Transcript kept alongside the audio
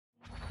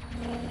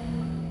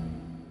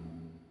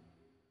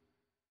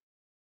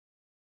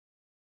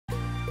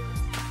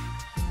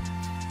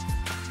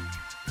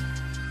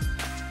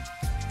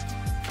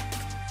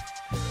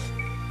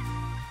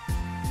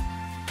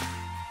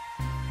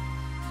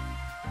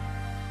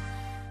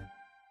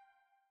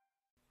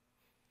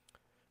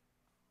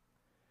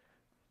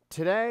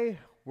Today,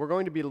 we're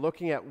going to be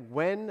looking at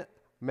when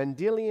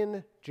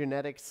Mendelian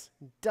genetics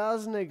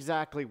doesn't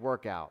exactly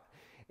work out.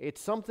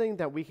 It's something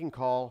that we can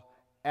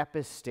call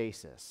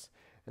epistasis.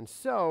 And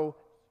so,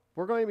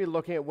 we're going to be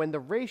looking at when the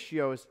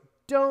ratios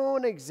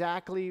don't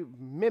exactly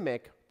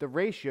mimic the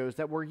ratios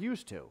that we're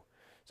used to.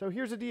 So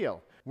here's the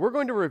deal. We're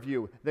going to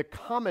review the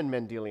common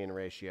Mendelian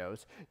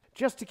ratios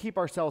just to keep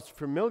ourselves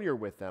familiar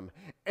with them,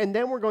 and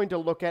then we're going to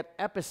look at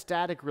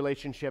epistatic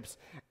relationships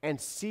and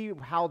see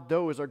how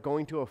those are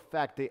going to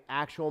affect the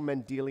actual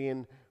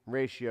Mendelian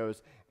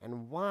ratios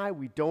and why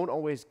we don't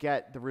always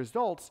get the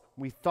results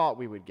we thought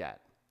we would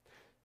get.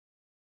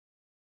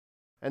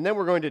 And then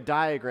we're going to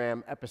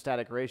diagram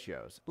epistatic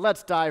ratios.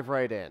 Let's dive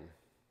right in.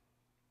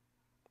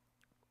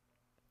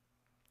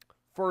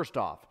 First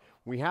off,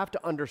 we have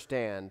to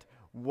understand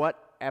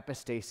what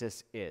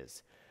epistasis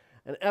is.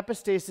 An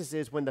epistasis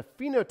is when the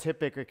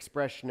phenotypic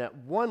expression at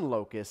one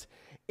locus,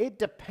 it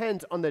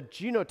depends on the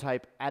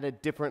genotype at a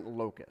different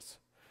locus.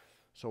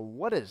 So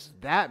what does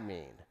that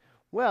mean?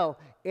 Well,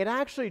 it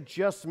actually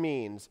just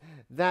means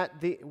that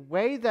the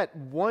way that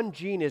one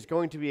gene is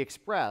going to be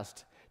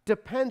expressed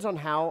depends on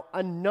how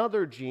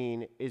another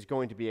gene is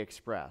going to be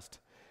expressed.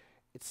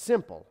 It's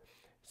simple.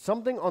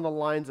 Something on the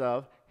lines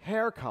of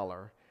hair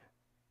color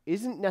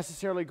isn't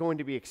necessarily going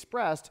to be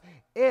expressed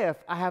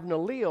if I have an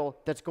allele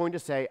that's going to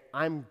say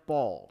I'm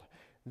bald.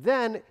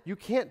 Then you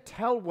can't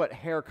tell what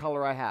hair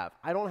color I have.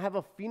 I don't have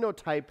a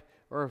phenotype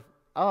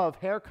of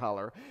hair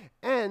color,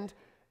 and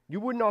you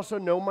wouldn't also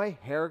know my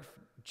hair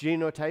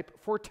genotype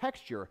for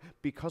texture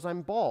because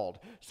I'm bald.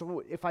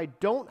 So if I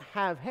don't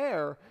have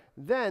hair,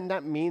 then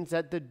that means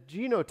that the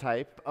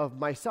genotype of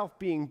myself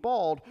being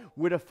bald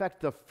would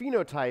affect the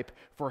phenotype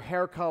for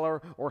hair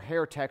color or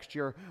hair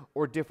texture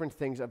or different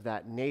things of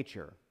that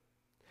nature.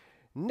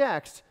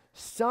 Next,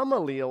 some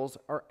alleles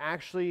are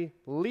actually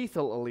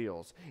lethal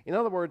alleles. In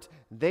other words,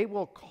 they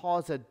will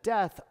cause a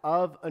death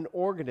of an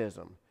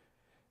organism.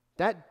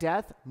 That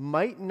death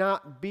might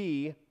not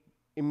be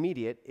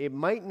immediate, it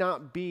might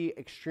not be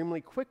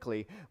extremely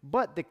quickly,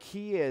 but the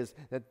key is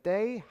that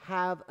they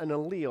have an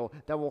allele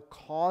that will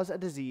cause a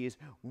disease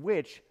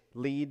which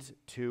leads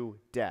to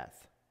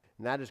death.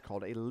 And that is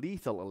called a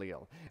lethal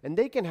allele. And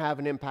they can have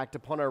an impact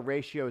upon our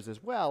ratios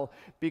as well,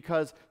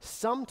 because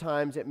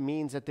sometimes it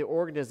means that the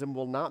organism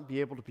will not be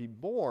able to be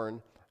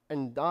born,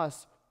 and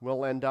thus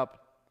will end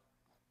up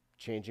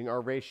changing our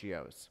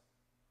ratios.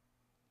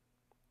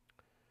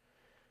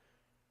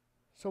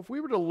 So if we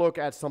were to look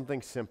at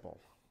something simple,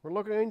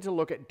 we're going to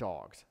look at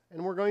dogs,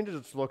 and we're going to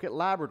just look at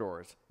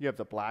Labradors. You have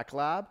the black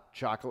lab,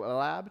 chocolate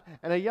lab,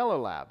 and a yellow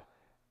lab.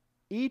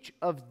 Each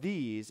of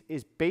these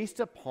is based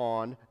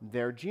upon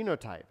their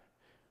genotype.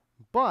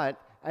 But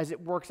as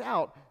it works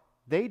out,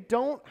 they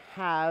don't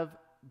have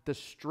the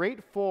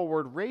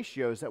straightforward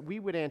ratios that we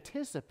would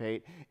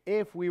anticipate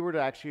if we were to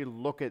actually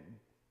look at,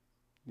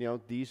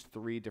 these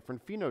three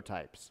different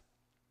phenotypes.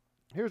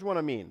 Here's what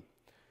I mean.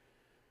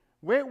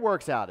 The way it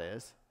works out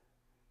is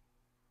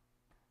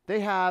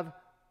they have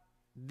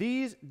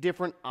these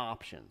different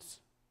options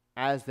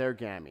as their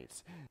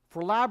gametes.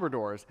 For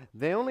Labradors,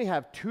 they only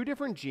have two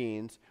different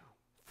genes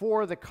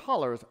for the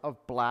colors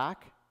of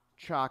black,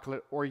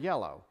 chocolate, or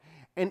yellow.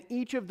 And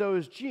each of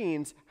those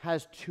genes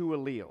has two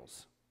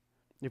alleles.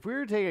 If we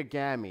were to take a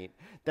gamete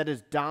that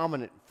is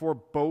dominant for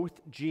both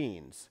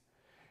genes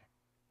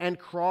and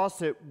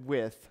cross it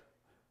with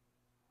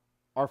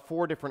our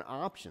four different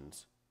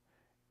options,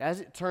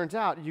 as it turns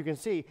out, you can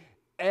see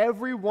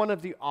every one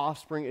of the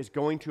offspring is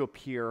going to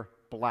appear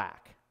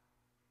black.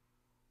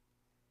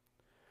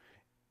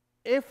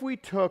 If we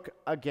took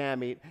a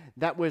gamete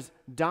that was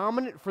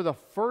dominant for the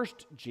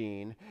first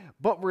gene,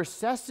 but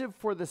recessive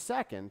for the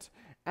second,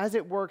 as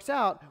it works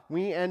out,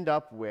 we end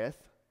up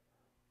with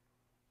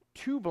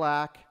two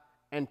black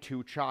and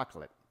two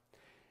chocolate.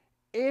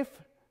 If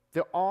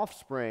the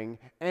offspring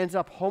ends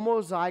up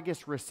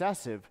homozygous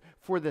recessive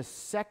for the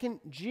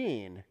second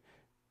gene,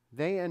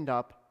 they end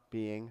up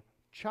being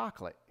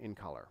chocolate in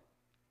color.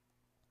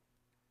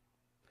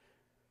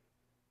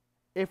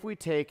 If we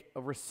take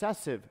a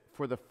recessive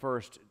for the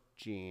first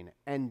gene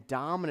and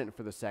dominant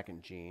for the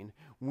second gene,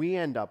 we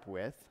end up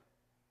with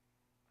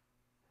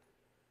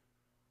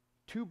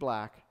two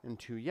black and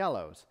two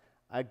yellows.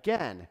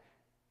 Again,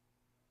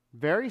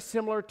 very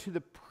similar to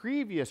the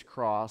previous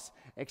cross,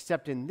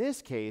 except in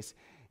this case,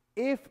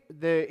 if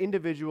the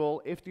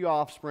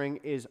offspring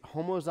is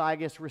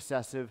homozygous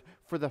recessive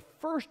for the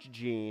first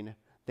gene,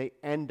 they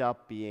end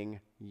up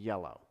being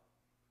yellow.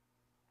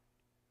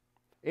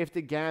 If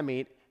the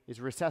gamete is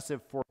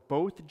recessive for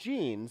both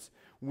genes,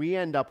 we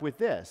end up with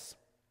this.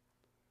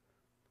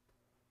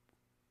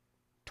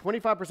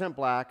 25%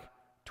 black,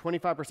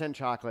 25%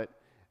 chocolate,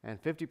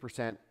 and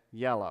 50%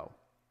 yellow.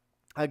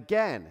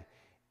 Again,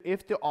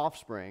 if the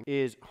offspring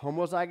is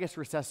homozygous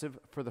recessive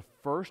for the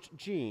first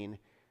gene,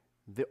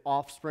 the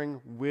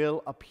offspring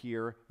will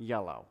appear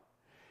yellow.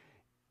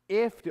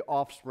 If the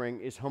offspring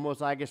is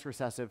homozygous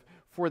recessive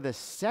for the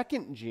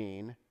second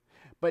gene,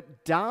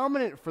 but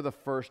dominant for the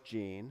first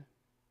gene,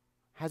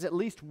 has at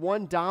least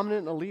one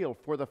dominant allele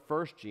for the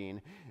first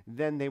gene,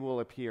 then they will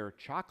appear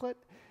chocolate.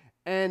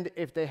 And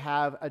if they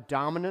have a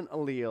dominant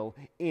allele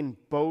in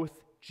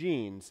both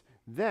genes,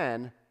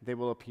 then they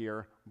will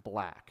appear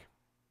black.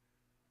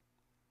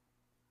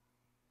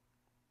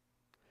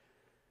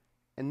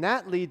 And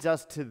that leads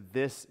us to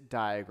this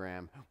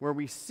diagram, where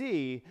we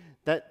see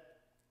that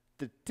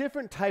the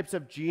different types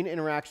of gene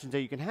interactions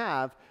that you can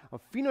have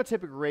of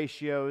phenotypic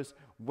ratios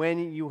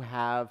when you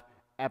have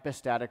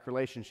epistatic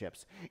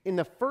relationships. In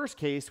the first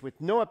case, with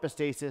no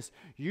epistasis,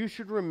 you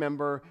should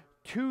remember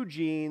two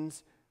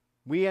genes.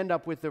 We end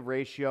up with the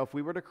ratio, if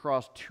we were to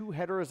cross two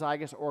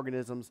heterozygous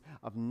organisms,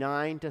 of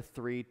 9 to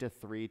 3 to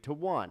 3 to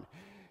 1.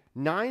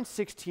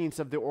 9/16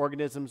 of the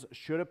organisms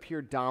should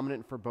appear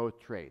dominant for both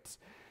traits.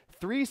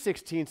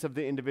 3/16 of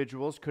the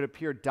individuals could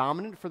appear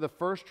dominant for the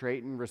first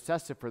trait and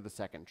recessive for the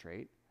second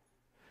trait.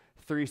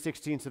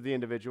 3/16 of the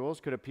individuals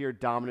could appear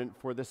dominant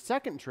for the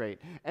second trait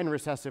and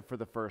recessive for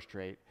the first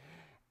trait.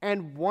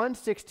 And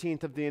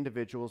 1/16 of the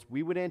individuals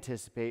we would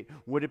anticipate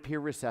would appear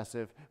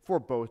recessive for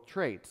both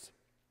traits.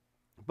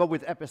 But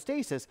with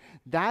epistasis,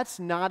 that's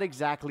not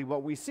exactly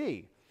what we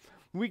see.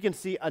 We can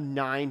see a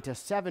 9 to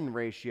 7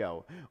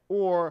 ratio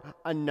or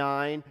a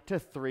 9 to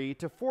 3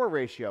 to 4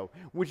 ratio,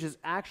 which is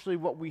actually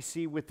what we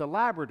see with the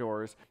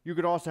Labradors. You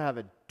could also have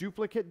a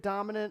duplicate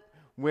dominant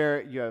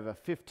where you have a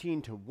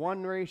 15 to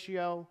 1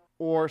 ratio,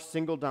 or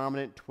single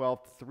dominant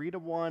 12 to 3 to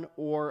 1,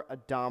 or a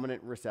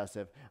dominant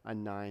recessive, a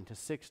 9 to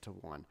 6 to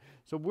 1.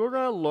 So we're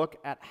going to look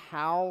at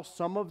how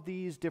some of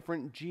these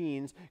different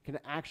genes can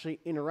actually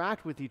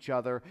interact with each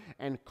other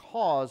and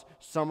cause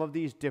some of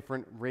these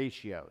different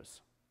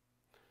ratios.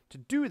 To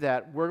do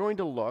that, we're going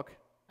to look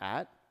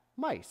at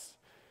mice.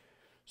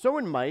 So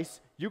in mice,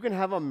 you can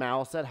have a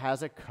mouse that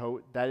has a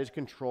coat that is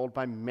controlled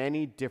by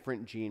many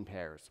different gene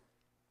pairs.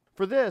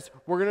 For this,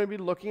 we're going to be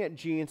looking at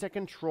genes that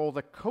control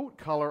the coat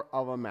color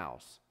of a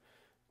mouse.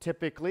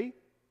 Typically,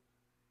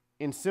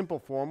 in simple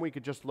form, we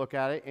could just look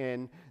at it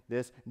in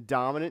this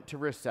dominant to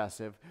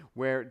recessive,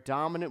 where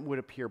dominant would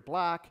appear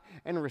black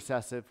and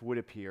recessive would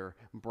appear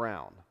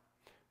brown.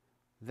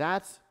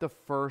 That's the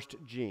first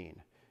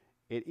gene.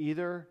 It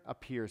either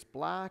appears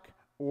black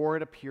or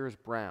it appears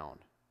brown.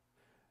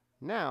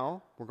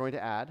 Now, we're going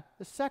to add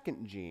the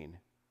second gene.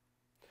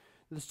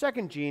 The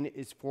second gene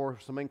is for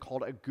something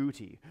called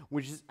agouti,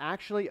 which is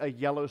actually a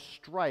yellow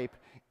stripe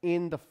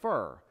in the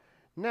fur.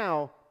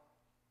 Now,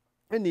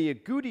 in the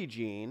agouti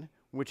gene,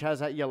 which has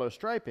that yellow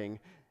striping,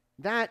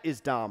 that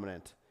is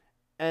dominant,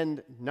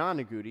 and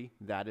non-agouti,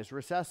 that is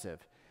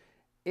recessive.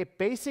 It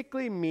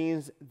basically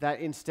means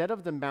that instead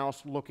of the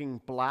mouse looking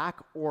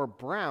black or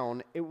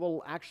brown, it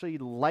will actually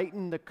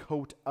lighten the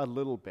coat a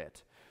little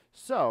bit.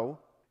 So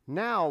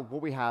now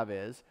what we have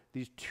is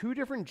these two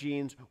different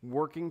genes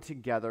working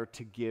together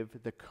to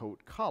give the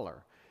coat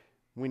color.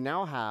 We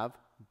now have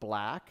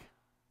black,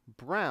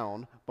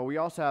 brown, but we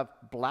also have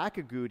black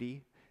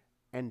agouti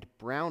and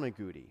brown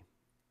agouti.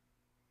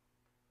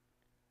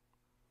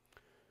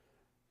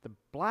 The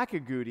black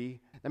agouti,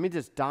 that means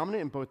it's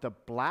dominant in both the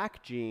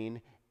black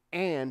gene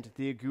and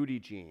the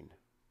agouti gene.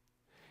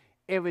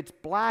 If it's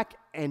black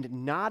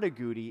and not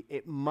agouti,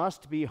 it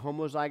must be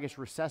homozygous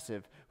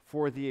recessive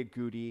for the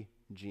agouti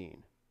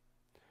gene.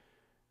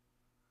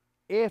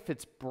 If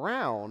it's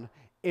brown,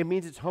 it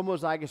means it's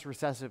homozygous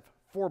recessive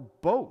for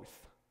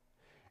both.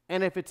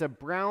 And if it's a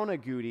brown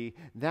agouti,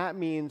 that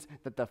means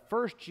that the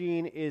first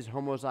gene is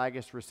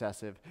homozygous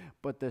recessive,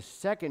 but the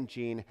second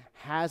gene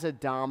has a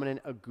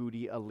dominant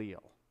agouti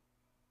allele.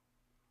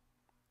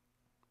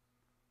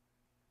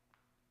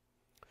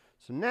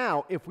 So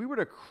now, if we were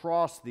to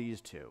cross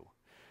these two,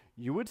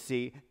 you would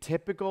see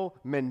typical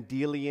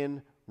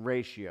Mendelian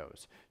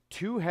ratios.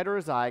 Two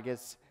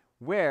heterozygotes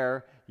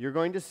where you're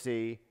going to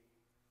see,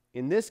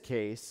 in this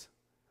case,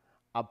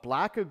 a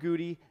black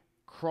agouti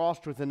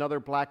crossed with another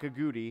black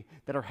agouti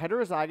that are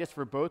heterozygous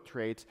for both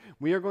traits.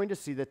 We are going to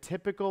see the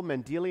typical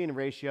Mendelian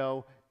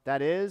ratio,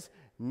 that is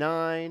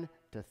 9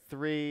 to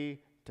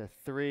 3 to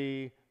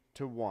 3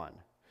 to 1.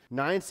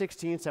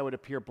 9/16 that would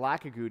appear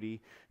black agouti,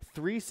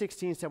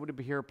 3/16 that would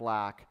appear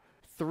black,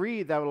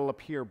 3 that will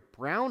appear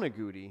brown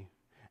agouti,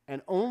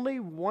 and only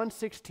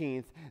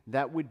 1/16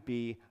 that would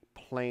be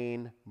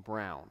plain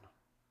brown.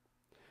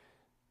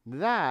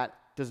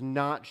 That does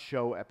not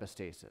show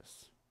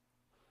epistasis.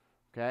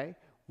 Okay?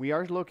 We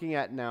are looking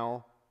at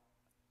now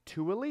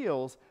two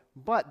alleles,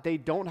 but they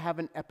don't have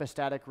an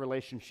epistatic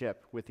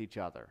relationship with each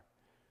other.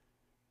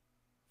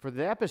 For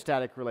the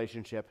epistatic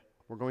relationship,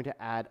 we're going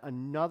to add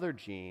another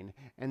gene,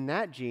 and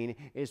that gene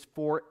is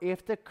for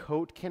if the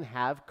coat can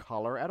have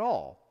color at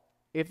all.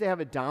 If they have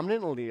a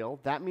dominant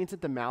allele, that means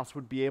that the mouse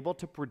would be able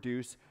to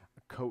produce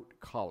a coat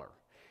color.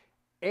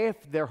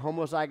 If they're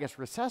homozygous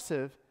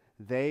recessive,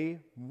 they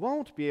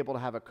won't be able to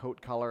have a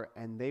coat color,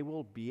 and they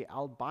will be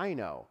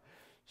albino.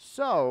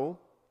 So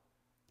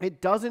it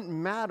doesn't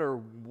matter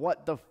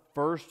what the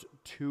first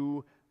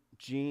two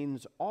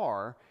genes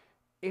are.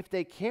 If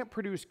they can't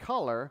produce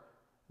color,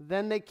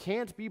 then they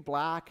can't be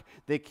black,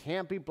 they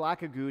can't be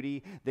black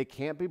agouti, they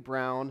can't be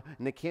brown,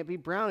 and they can't be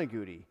brown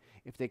agouti.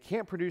 If they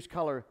can't produce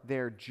color,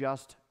 they're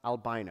just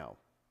albino.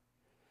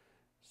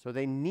 So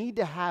they need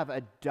to have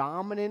a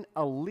dominant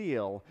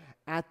allele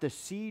at the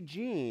C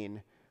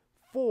gene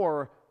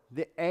for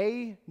the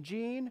A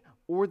gene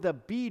or the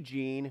B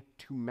gene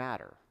to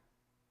matter.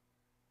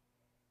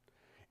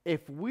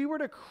 If we were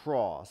to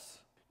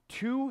cross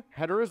two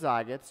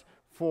heterozygotes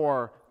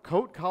for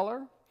coat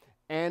color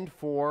and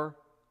for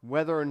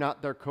whether or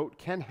not their coat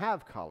can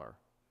have color,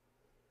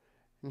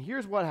 and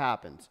here's what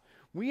happens.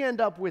 We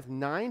end up with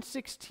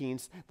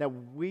 9/16 that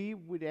we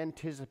would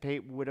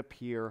anticipate would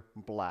appear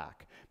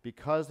black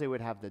because they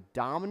would have the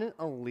dominant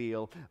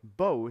allele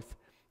both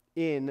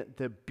in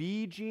the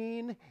B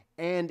gene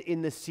and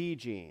in the C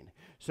gene.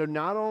 So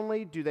not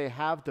only do they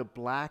have the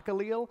black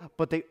allele,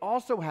 but they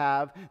also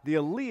have the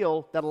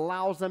allele that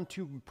allows them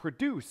to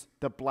produce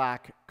the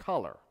black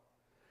color.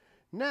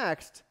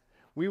 Next,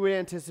 we would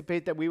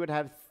anticipate that we would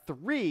have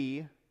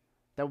 3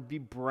 that would be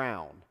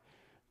brown.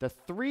 The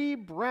 3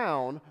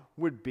 brown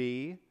would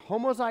be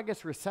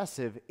homozygous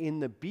recessive in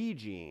the B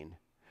gene,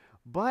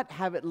 but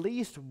have at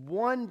least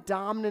 1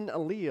 dominant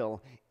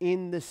allele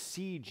in the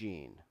C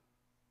gene.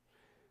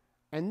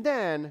 And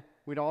then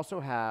we'd also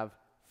have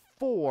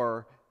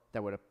 4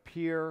 that would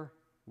appear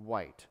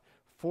white.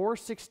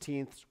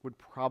 4/16 would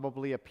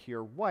probably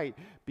appear white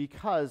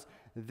because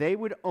they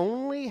would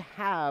only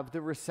have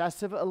the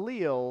recessive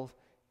allele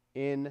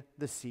in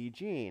the C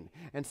gene.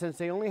 And since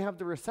they only have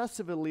the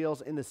recessive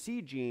alleles in the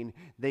C gene,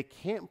 they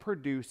can't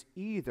produce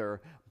either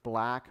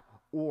black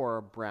or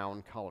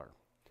brown color.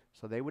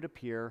 So they would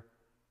appear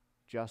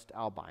just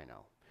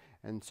albino.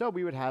 And so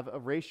we would have a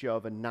ratio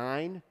of a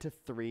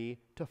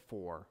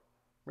 9:3:4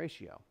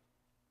 ratio.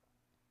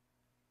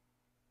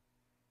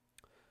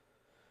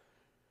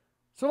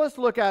 So let's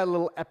look at a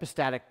little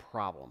epistatic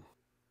problem.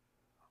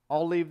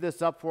 I'll leave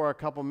this up for a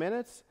couple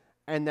minutes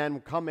and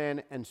then come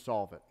in and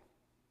solve it.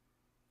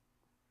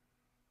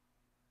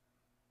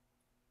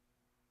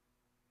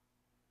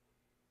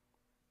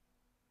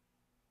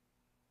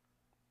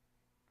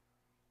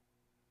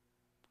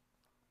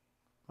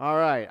 All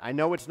right, I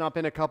know it's not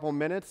been a couple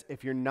minutes.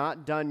 If you're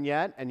not done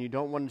yet and you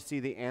don't want to see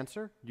the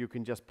answer, you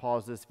can just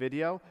pause this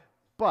video.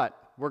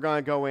 But we're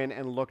going to go in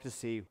and look to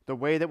see the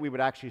way that we would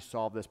actually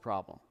solve this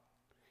problem.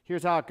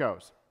 Here's how it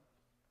goes.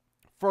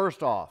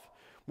 First off,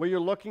 what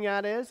you're looking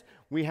at is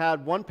we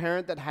had one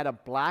parent that had a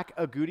black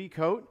agouti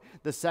coat.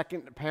 The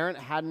second parent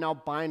had an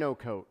albino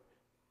coat.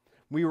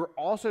 We were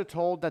also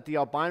told that the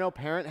albino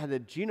parent had the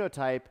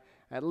genotype,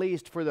 at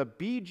least for the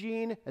B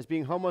gene, as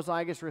being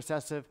homozygous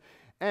recessive.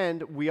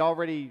 And we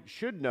already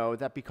should know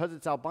that because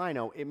it's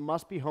albino, it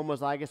must be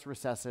homozygous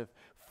recessive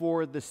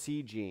for the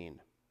C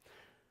gene.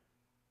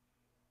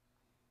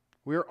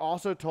 We are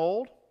also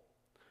told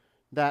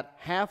that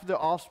half of the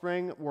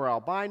offspring were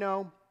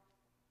albino,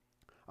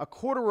 a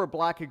quarter were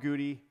black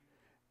agouti,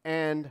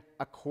 and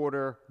a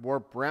quarter were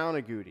brown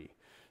agouti.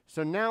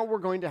 So now we're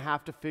going to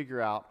have to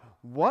figure out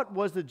what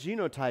was the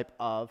genotype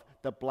of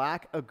the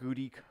black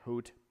agouti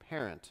coat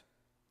parent.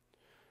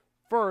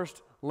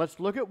 First, let's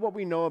look at what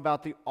we know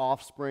about the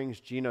offspring's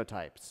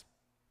genotypes.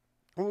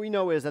 What we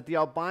know is that the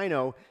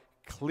albino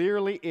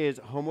clearly is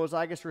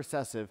homozygous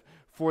recessive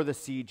for the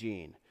C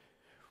gene.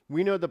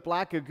 We know the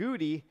black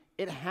agouti,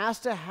 it has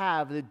to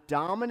have the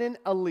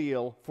dominant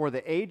allele for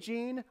the A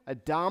gene, a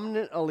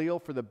dominant allele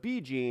for the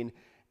B gene,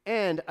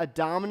 and a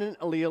dominant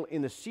allele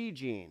in the C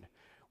gene.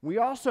 We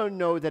also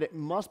know that it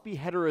must be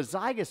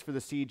heterozygous for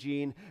the C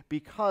gene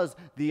because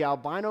the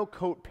albino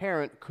coat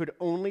parent could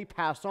only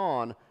pass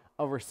on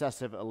a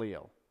recessive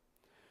allele.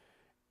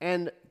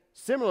 And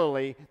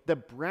similarly, the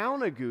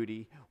brown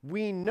agouti,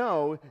 we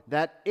know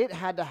that it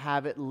had to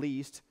have at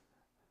least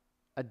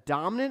a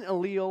dominant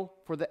allele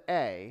for the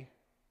A,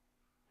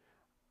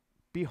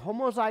 be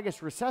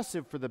homozygous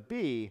recessive for the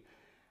B,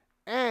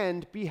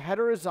 and be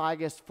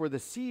heterozygous for the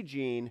C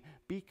gene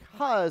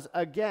because,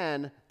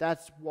 again,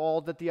 that's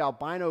all that the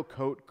albino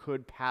coat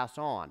could pass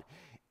on.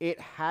 It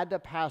had to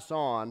pass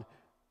on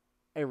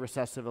a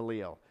recessive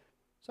allele.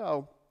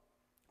 So,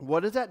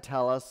 what does that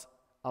tell us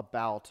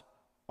about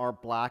our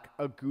black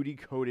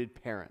agouti-coated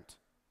parent?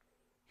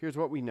 Here's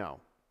what we know.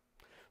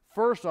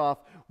 First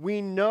off,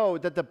 we know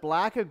that the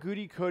black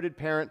agouti-coated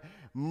parent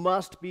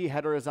must be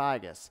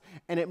heterozygous.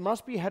 And it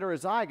must be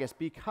heterozygous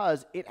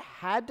because it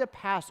had to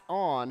pass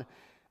on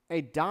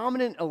a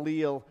dominant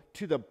allele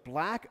to the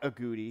black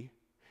agouti,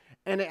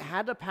 and it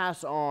had to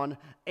pass on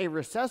a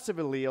recessive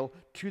allele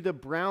to the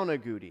brown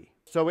agouti.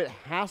 So it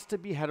has to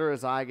be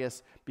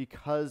heterozygous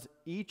because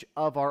each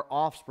of our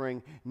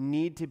offspring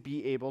need to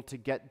be able to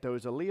get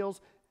those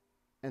alleles,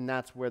 and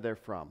that's where they're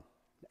from.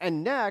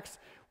 And next,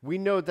 we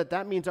know that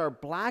that means our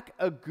black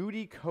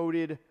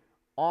agouti-coated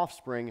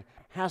offspring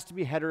has to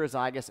be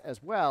heterozygous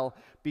as well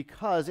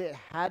because it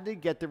had to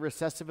get the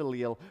recessive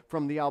allele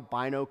from the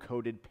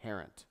albino-coated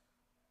parent.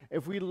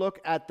 If we look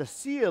at the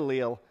C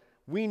allele,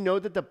 we know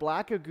that the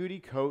black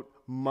agouti coat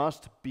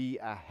must be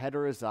a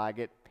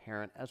heterozygote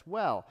parent as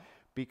well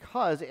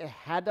because it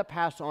had to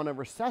pass on a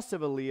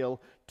recessive allele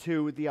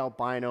to the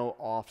albino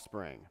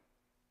offspring.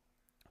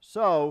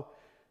 So,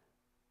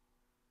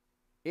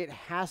 it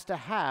has to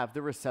have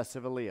the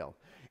recessive allele.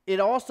 It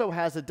also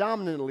has a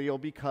dominant allele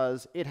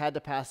because it had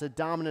to pass a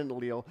dominant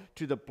allele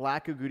to the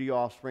black agouti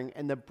offspring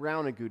and the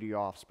brown agouti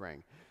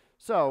offspring.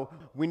 So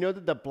we know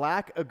that the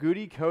black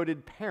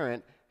agouti-coded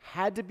parent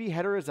had to be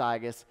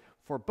heterozygous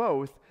for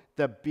both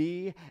the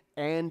B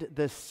and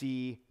the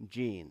C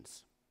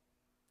genes.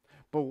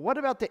 But what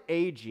about the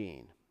A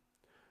gene?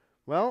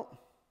 Well,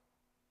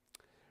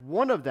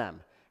 one of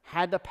them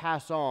had to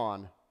pass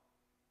on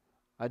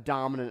a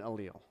dominant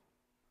allele.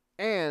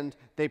 And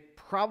they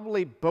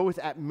probably both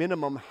at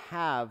minimum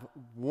have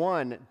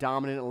one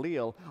dominant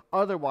allele.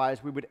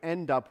 Otherwise, we would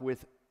end up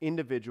with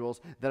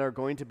individuals that are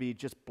going to be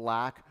just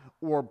black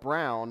or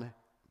brown,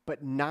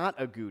 but not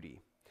agouti.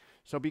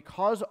 So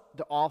because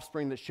the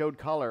offspring that showed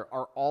color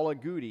are all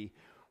agouti,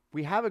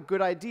 we have a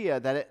good idea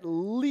that at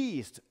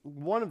least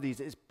one of these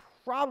is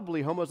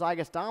probably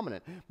homozygous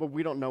dominant, but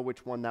we don't know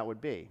which one that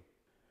would be.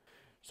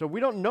 So we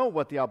don't know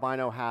what the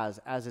albino has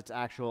as its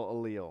actual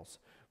alleles,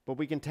 but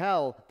we can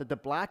tell that the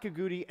black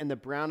agouti and the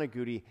brown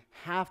agouti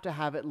have to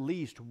have at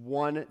least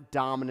one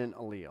dominant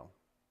allele.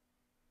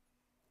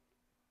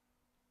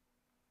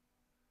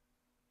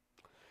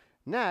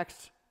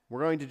 Next,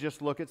 we're going to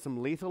just look at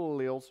some lethal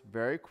alleles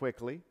very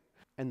quickly,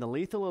 and the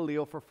lethal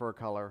allele for fur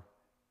color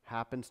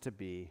happens to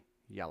be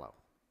yellow.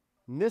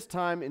 And this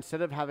time,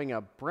 instead of having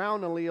a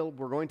brown allele,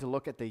 we're going to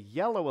look at the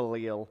yellow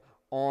allele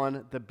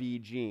on the B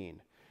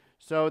gene.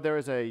 So there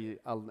is an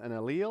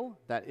allele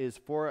that is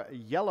for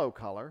yellow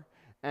color,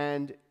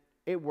 and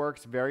it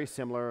works very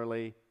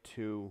similarly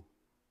to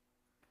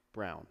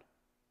brown.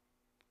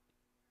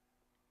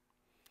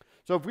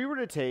 So if we were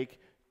to take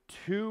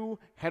two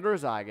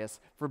heterozygous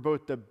for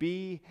both the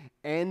B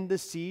and the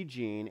C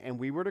gene, and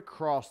we were to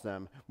cross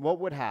them, what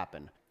would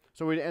happen?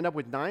 So we'd end up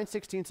with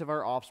 9/16 of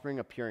our offspring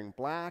appearing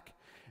black,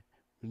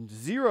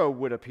 0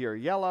 would appear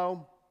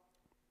yellow,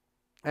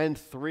 and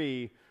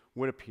 3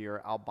 would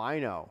appear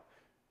albino.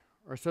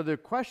 So the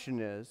question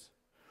is,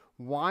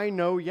 why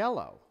no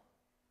yellow?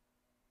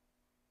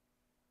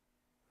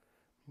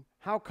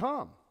 How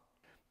come?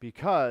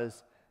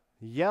 Because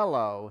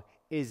yellow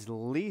is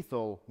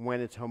lethal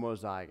when it's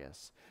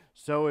homozygous.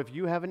 So if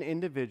you have an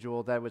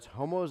individual that was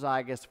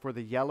homozygous for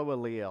the yellow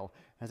allele,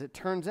 as it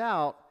turns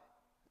out,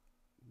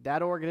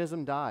 that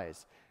organism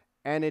dies.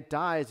 And it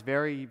dies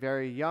very,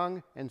 very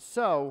young, and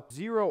so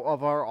 0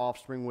 of our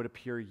offspring would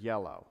appear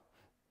yellow.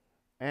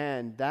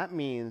 And that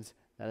means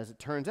that, as it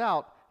turns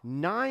out,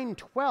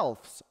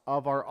 9/12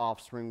 of our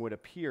offspring would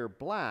appear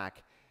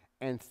black,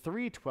 and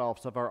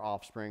 3/12 of our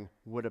offspring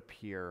would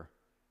appear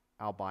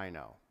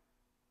albino.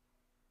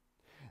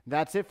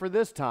 That's it for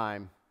this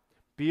time.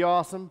 Be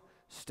awesome,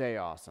 stay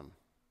awesome.